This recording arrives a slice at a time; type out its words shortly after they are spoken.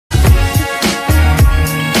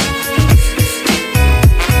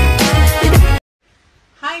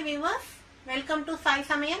Welcome to Sai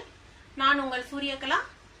சமையல். நான் உங்கள் சூரியகலா.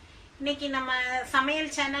 இன்னைக்கு நம்ம சமையல்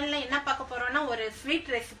சேனல்ல என்ன பார்க்க போறோம்னா ஒரு ஸ்வீட்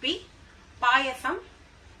ரெசிபி, பாயசம்,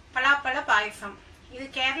 பலாப்பழ பாயசம். இது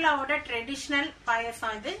கேரளாவோட ட்ரெடிஷ்னல்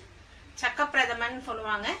பாயசம். இது சக்கப்பிரதமன்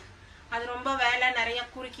சொல்லுவாங்க. அது ரொம்ப வேலை நிறைய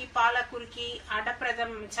குறுக்கி பாலை குறுக்கி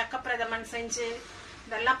சக்கப்பிரதமன் செஞ்சு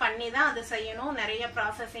இதெல்லாம் பண்ணி தான் அது செய்யணும். நிறைய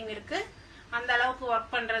ப்ராசஸிங் இருக்கு. அந்த அளவுக்கு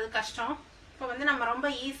ஒர்க் பண்றது கஷ்டம். இப்போ நம்ம ரொம்ப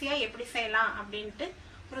ஈஸியா எப்படி செய்யலாம் அப்படின்ட்டு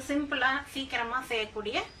ஒரு சிம்பிளா சீக்கிரமா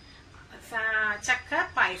செய்யக்கூடிய சக்க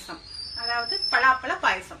பாயசம், அதாவது பலாப்பழ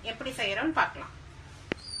பாயசம் எப்படி செய்யறோம்னு பார்க்கலாம்.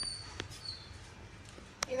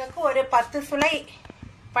 இதுக்கு ஒரு 10 சுளை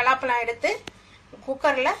பலாப்பழம் எடுத்து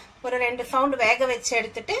குக்கர்ல ஒரு 2 சவுண்ட் வேக வச்சு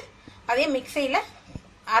எடுத்துட்டு அதே மிக்சியில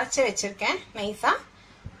அரைச்சு வச்சிருக்கேன் நைஸா.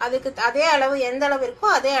 அதுக்கு அதே அளவு எந்த அளவு இருக்கோ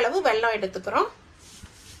அதே அளவு வெல்லம் எடுத்துக்கிறோம்.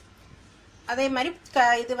 அதே மாதிரி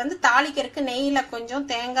இது தாளிக்கிறதுக்கு நெய்யில கொஞ்சம்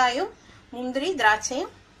தேங்காயும் முந்திரி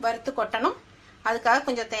திராட்சையும் வறுத்து கொட்டணும். அதுக்காக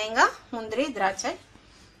கொஞ்சம் தேங்காய் முந்திரி திராட்சை,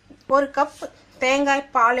 1 கப் தேங்காய்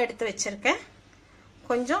பால் எடுத்து வச்சிருக்கேன்,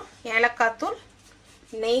 கொஞ்சம் ஏலக்காய் தூள்,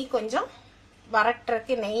 நெய் கொஞ்சம்,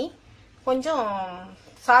 வரட்டுறதுக்கு நெய் கொஞ்சம்,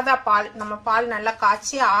 சாதா பால். நம்ம பால் நல்லா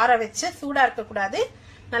காய்ச்சி ஆற வச்சு, சூடா இருக்கக்கூடாது,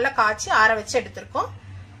 நல்லா காய்ச்சி ஆற வச்சு எடுத்திருக்கோம்.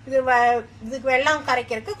 இதுக்கு வெல்லம்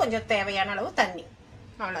கரைக்கிறதுக்கு கொஞ்சம் தேவையான அளவு தண்ணி,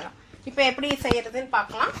 அவ்வளவுதான். இப்ப எப்படி செய்யறதுன்னு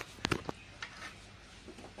பார்க்கலாம்.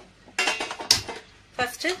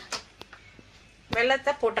 ஃபர்ஸ்ட்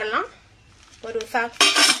வெல்லத்தை போட்டுடலாம். ஒரு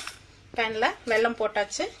பேன்ல வெல்லம்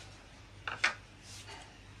போட்டாச்சு.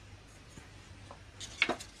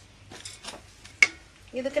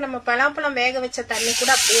 இதுக்கு நம்ம பலாப்பழம் வேக வச்ச தண்ணி கூட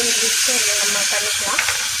அப்படியே நம்ம பண்ணிக்கலாம்.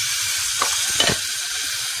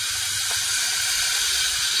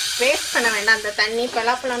 வேஸ்ட் பண்ண வேண்டாம் அந்த தண்ணி.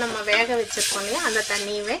 பலாப்பழம் நம்ம வேக வச்சிருக்கோம் இல்லையா, அந்த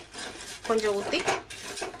தண்ணியவே கொஞ்சம் ஊற்றி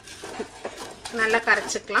நல்லா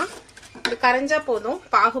கரைச்சிக்கலாம். இது கரைஞ்சா போதும்,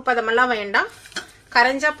 பாகுபதமெல்லாம் வேண்டாம்,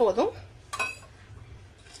 கரைஞ்சா போதும்.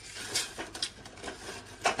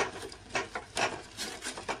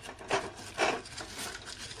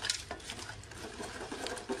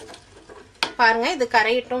 பாருங்க, இது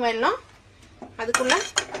கரையிட்டும் வெல்லம். அதுக்குள்ள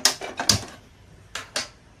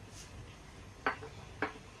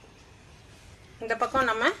இந்த பக்கம்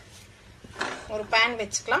நம்ம ஒரு பேன்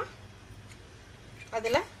வச்சுக்கலாம்.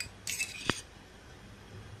 அதுல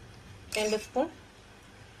 2 ஸ்பூன்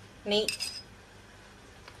நெய்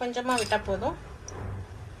கொஞ்சமா விட்டா போதும்.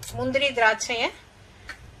 முந்திரி திராட்சைய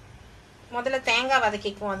முதல்ல தேங்காய்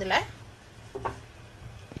வதக்கிக்குவோம். அதுல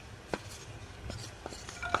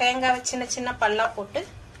தேங்காய் சின்ன சின்ன பல்லா போட்டு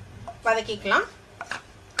வதக்கிக்கலாம்.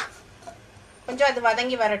 கொஞ்சம் அது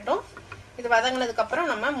வதங்கி வரட்டும். இது வதங்கினதுக்கு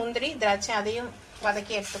அப்புறம் நம்ம முந்திரி திராட்சை அதையும்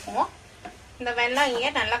வதக்கி எடுத்துக்குவோம். இந்த வெல்லம்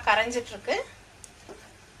இங்கே நல்லா கரைஞ்சிட்டு இருக்கு.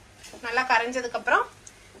 நல்லா கரைஞ்சதுக்கு அப்புறம்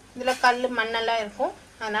இதுல கல் மண்ணெல்லாம் இருக்கும்,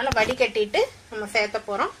 அதனால வடிகட்டிட்டு நம்ம சேர்த்த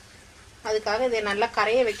போறோம். அதுக்காக இதை நல்லா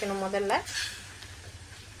கரைய வைக்கணும். முதல்ல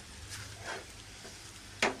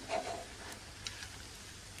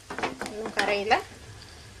இன்னும் கரையில,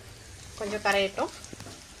 கொஞ்சம் கரையட்டும்.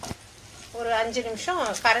 ஒரு 5 நிமிஷம்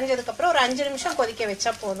கரைஞ்சதுக்கு அப்புறம் ஒரு 5 நிமிஷம் கொதிக்க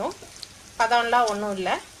வச்சா போதும். பதம்லாம் ஒன்றும்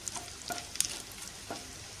இல்லை.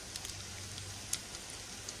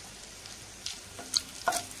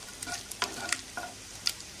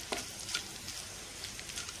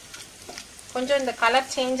 கொஞ்சம் இந்த கலர்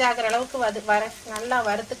சேஞ்ச் ஆகிற அளவுக்கு நல்லா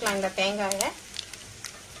வறுத்துக்கலாம் இந்த தேங்காயை.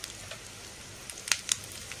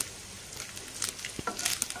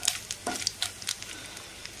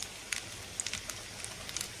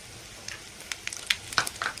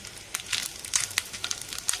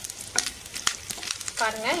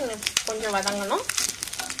 பாருங்க, இன்னும் கொஞ்சம் வதங்கணும்.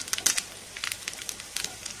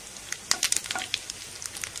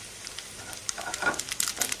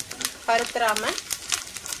 பருத்துறாம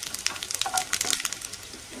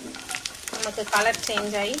நமக்கு கலர்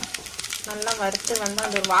சேஞ்ச் ஆகி நல்லா வறுத்து வந்தால்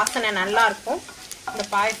அந்த ஒரு வாசனை நல்லா இருக்கும். இந்த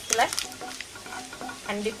பாயசத்துல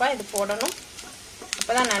கண்டிப்பா இது போடணும்.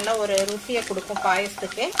 அப்பதான் நல்ல ஒரு ருசியை கொடுக்கும்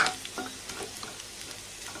பாயசத்துக்கு.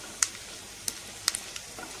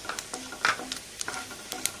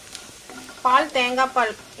 பால் தேங்காய்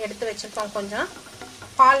பால் எடுத்து வச்சிருக்கோம். கொஞ்சம்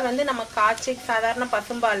பால் நம்ம காய்ச்சி, சாதாரண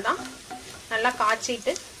பசும்பால் தான், நல்லா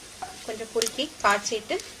காய்ச்சிட்டு கொஞ்சம் குறுக்கி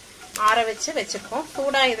காய்ச்சிட்டு ஆற வச்சு வச்சிருக்கோம்.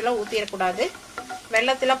 சூடா இதெல்லாம் ஊத்திடக்கூடாது.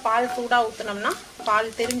 வெள்ளத்துல பால் சூடா ஊத்தினோம்னா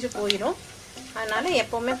பால் திரிஞ்சு போயிடும். அதனால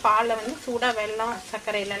எப்பவுமே பாலை சூடா, வெல்லம்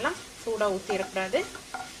சர்க்கரையில எல்லாம் சூடா ஊத்திடக்கூடாது.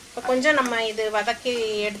 இப்போ கொஞ்சம் நம்ம இது வதக்கி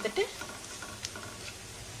எடுத்துட்டு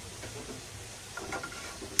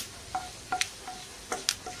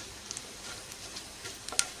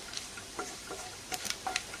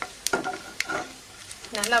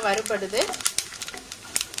நல்லா வறுபடுது.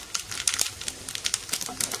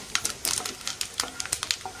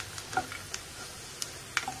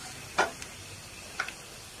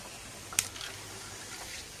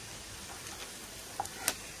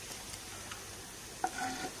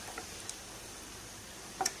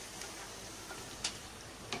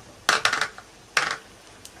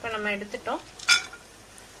 நம்ம எடுத்துட்டோம்.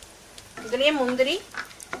 இதுலயே முந்திரி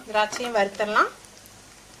திராட்சையும் வறுத்தரலாம்.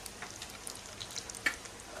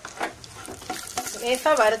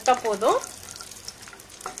 லேசா வறுத்தா போதும்,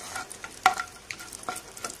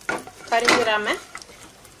 கரிஞ்சிராம.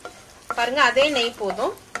 பாருங்க, அதே நெய்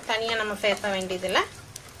போதும், தனியா நம்ம சேர்த்த வேண்டியதில்லை.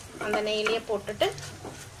 அந்த நெய்லயே போட்டுட்டு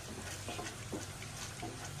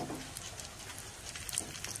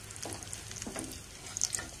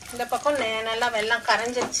இந்த பக்கம் நல்லா வெல்லம்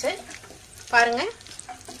கரைஞ்சிருச்சு பாருங்க.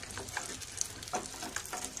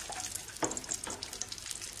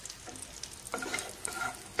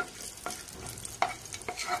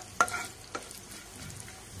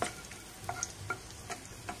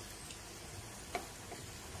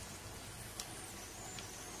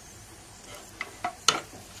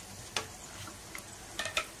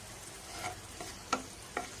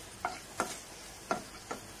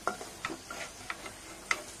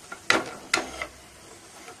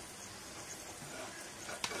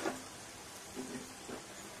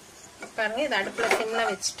 பாருங்க, இது அடுப்புல சிம்ல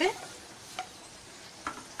வச்சுட்டு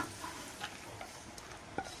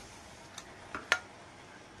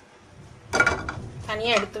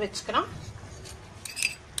தனியா எடுத்து வச்சுக்கிறோம்.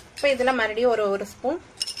 இப்போ இதுல மறுபடியும் ஒரு ஸ்பூன்,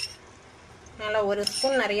 நல்லா ஒரு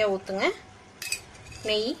ஸ்பூன் நிறைய ஊத்துங்க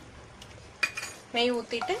நெய்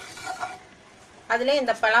ஊத்திட்டு அதுல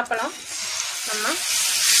இந்த பலாப்பழம் நம்ம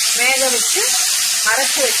வேக வச்சு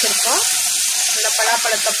அரைச்சு வச்சிருக்கோம். இந்த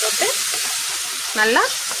பலாப்பழத்தை போட்டு நல்லா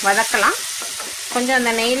வதக்கலாம். கொஞ்சம்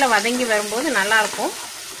அந்த நெய்யில வதங்கி வரும்போது நல்லா இருக்கும்.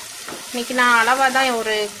 இன்னைக்கு நான் அளவா தான்,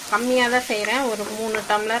 ஒரு கம்மியா தான் செய்யறேன். ஒரு 3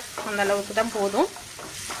 டம்ளர் அந்த அளவுக்கு தான் போதும்.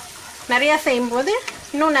 நிறைய செய்யும்போது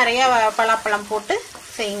இன்னும் நிறைய பலாப்பழம் போட்டு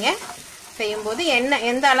செய்யுங்க. செய்யும்போது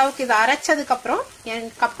எந்த அளவுக்கு இது அரைச்சதுக்கு அப்புறம்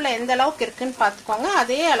கப்ல எந்த அளவுக்கு இருக்குன்னு பாத்துக்கோங்க.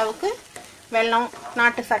 அதே அளவுக்கு வெல்லம்,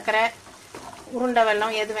 நாட்டு சர்க்கரை, உருண்டை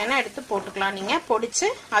வெல்லம் எது வேணா எடுத்து போட்டுக்கலாம். நீங்க பொடிச்சு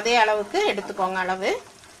அதே அளவுக்கு எடுத்துக்கோங்க அளவு.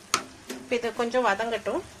 இது கொஞ்சம்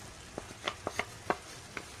வதங்கட்டும்.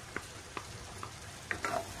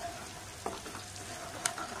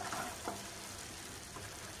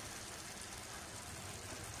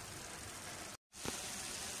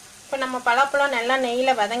 இப்ப நம்ம பலாப்பழம் நல்லா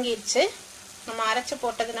நெய்யில வதங்கிடுச்சு. நம்ம அரைச்சு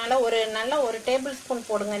போட்டதுனால ஒரு டேபிள் ஸ்பூன்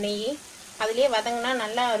போடுங்க நெய். அதுலயே வதங்கினா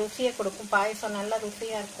நல்லா ருசியை கொடுக்கும். பாயசம் நல்லா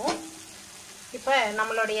ருசியா இருக்கும். இப்ப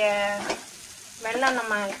நம்மளுடைய வெல்லம்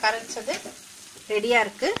நம்ம கரைச்சது ரெடியா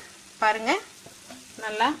இருக்கு பாருங்க.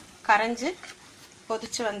 நல்லா கரைஞ்சு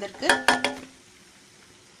கொதிச்சு வந்திருக்கு.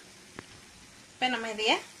 இப்ப நம்ம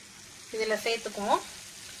இதுல சேர்த்துக்குவோம்.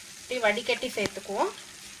 இப்படி வடிகட்டி சேர்த்துக்குவோம்.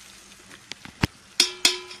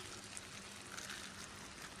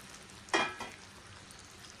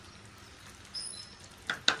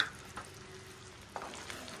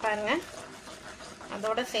 பாருங்க,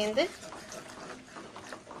 அதோட சேர்ந்து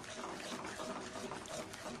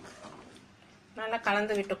நல்லா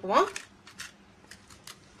கலந்து விட்டுக்குவோம்.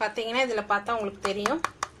 பாத்தீங்கன்னா இதுல பார்த்தா உங்களுக்கு தெரியும்.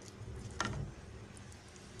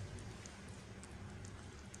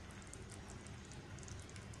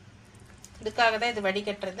 இதுக்காக தான் இது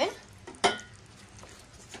வடிகட்டுறது.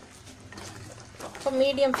 இப்போ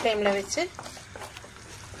மீடியம் ஃப்ளேம்ல வச்சு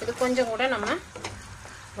இது கொஞ்சம் கூட நம்ம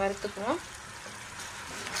வறுத்துக்குவோம்.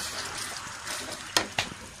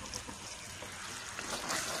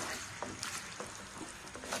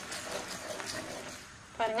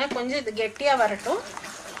 பாருங்க, கொஞ்சம் இது கெட்டியா வரட்டும்.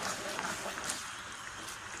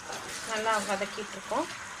 நல்லா வதக்கிட்டு இருக்கோம்.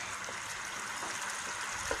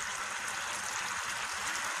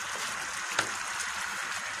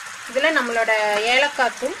 இதுல நம்மளோட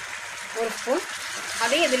ஏலக்காய் தூள் 1 ஸ்பூன்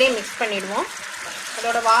அதையும் இதுலயே மிக்ஸ் பண்ணிடுவோம்.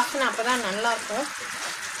 அதோட வாசனை அப்பதான் நல்லா இருக்கும்.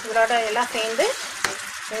 இதோட எல்லாம் சேர்ந்து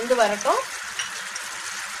வெந்து வரட்டும்.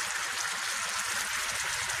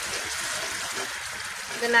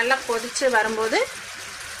 இது நல்லா கொதிச்சு வரும்போது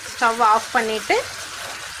ஸ்டவ் ஆஃப் பண்ணிட்டு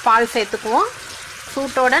பால் சேர்த்துக்குவோம்.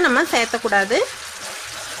 சூட்டோட நம்ம சேர்த்தக்கூடாது.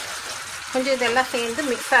 கொஞ்சம் இதெல்லாம் சேர்ந்து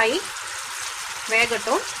மிக்ஸ் ஆகி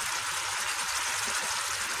வேகட்டும்.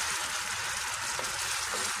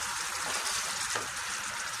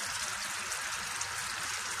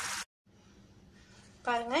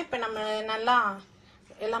 பாருங்க, இப்ப நம்ம நல்லா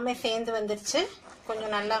எல்லாமே சேர்ந்து வந்துருச்சு.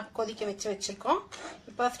 கொஞ்சம் நல்லா கொதிக்க வச்சிருக்கோம்.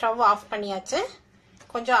 இப்போ ஸ்டவ் ஆஃப் பண்ணியாச்சு.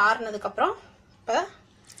 கொஞ்சம் ஆறுனதுக்கு அப்புறம் இப்ப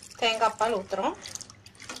தேங்காய் பால் ஊத்துறோம்.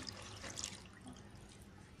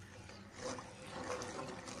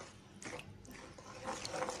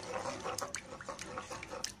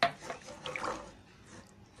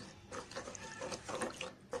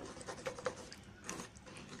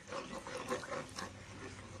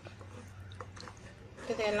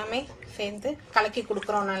 இது எல்லாமே சேர்ந்து கலக்கி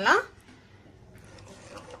கொடுக்குறோம். நல்லா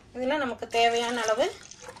இதுல நமக்கு தேவையான அளவு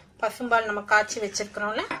பசும்பால் நம்ம காய்ச்சி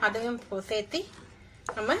வச்சிருக்கிறோம்ல அதையும் சேர்த்து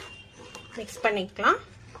நம்ம மிக்ஸ் பண்ணிக்கலாம்.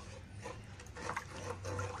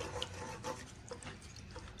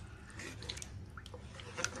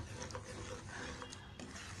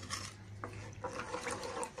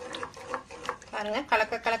 பாருங்க,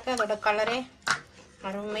 கலக்க கலக்க அதோட கலரே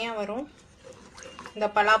அருமையாக வரும். இந்த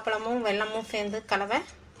பலாப்பழமும் வெல்லமும் சேர்ந்து கலவை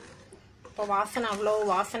இப்போ வாசனை அவ்வளோ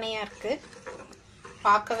வாசனையாக இருக்குது,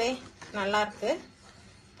 பார்க்கவே நல்லா இருக்குது.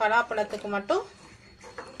 பலாப்பழத்துக்கு மட்டும்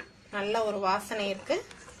நல்ல ஒரு வாசனை இருக்குது.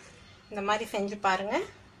 இந்த மாதிரி செஞ்சு பாருங்கள்.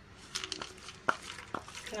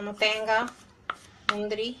 நம்ம தேங்காய்,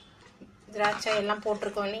 முந்திரி, திராட்சை எல்லாம்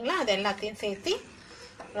போட்டிருக்கோம் இல்லைங்களா, அது எல்லாத்தையும் சேர்த்து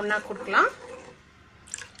ஒன்றா கொடுக்கலாம்.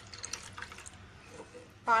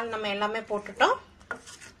 பால் நம்ம எல்லாமே போட்டுட்டோம்.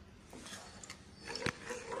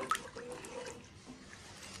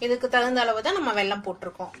 இதுக்கு தகுந்த அளவு தான் நம்ம வெல்லம்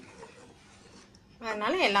போட்டிருக்கோம்.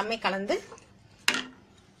 அதனால எல்லாமே கலந்து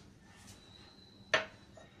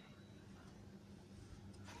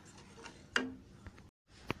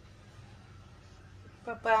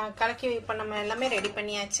இப்போ நம்ம எல்லாமே ரெடி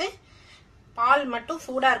பண்ணியாச்சு. பால் மட்டும்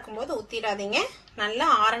சூடாக இருக்கும்போது ஊற்றிடாதீங்க. நல்லா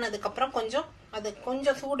ஆறுனதுக்கப்புறம்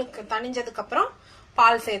கொஞ்சம் சூடுக்கு தணிஞ்சதுக்கப்புறம்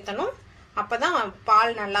பால் சேர்த்தணும். அப்போ தான்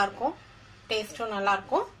பால் நல்லாயிருக்கும், டேஸ்ட்டும்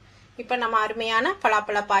நல்லாயிருக்கும். இப்போ நம்ம அருமையான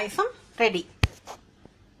பலாப்பழ பாயசம் ரெடி.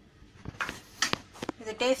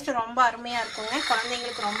 இது டேஸ்ட் ரொம்ப அருமையாக இருக்குங்க,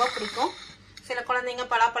 குழந்தைங்களுக்கு ரொம்ப பிடிக்கும். சில குழந்தைங்க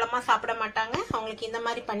பலாப்பழமாக சாப்பிட மாட்டாங்க, அவங்களுக்கு இந்த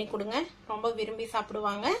மாதிரி பண்ணி கொடுங்க, ரொம்ப விரும்பி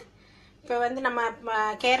சாப்பிடுவாங்க. இப்போ நம்ம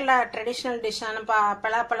கேரளா ட்ரெடிஷ்னல் டிஷ்ஷான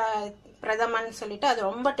பலாப்பழ பிரதமன்னு சொல்லிட்டு அது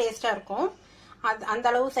ரொம்ப டேஸ்டாக இருக்கும். அந்த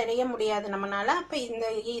அளவு செய்ய முடியாது நம்மளால. அப்போ இந்த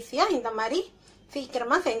ஈஸியாக இந்த மாதிரி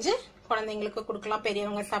சீக்கிரமாக செஞ்சு குழந்தைங்களுக்கு கொடுக்கலாம்,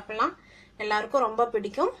 பெரியவங்க சாப்பிடலாம், எல்லாருக்கும் ரொம்ப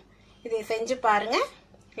பிடிக்கும். இதை செஞ்சு பாருங்க.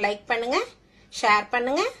 லைக் பண்ணுங்க, ஷேர்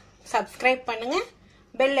பண்ணுங்க, சப்ஸ்கிரைப் பண்ணுங்க,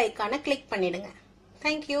 பெல் ஐக்கானை கிளிக் பண்ணிடுங்க.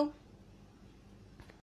 தேங்க்யூ.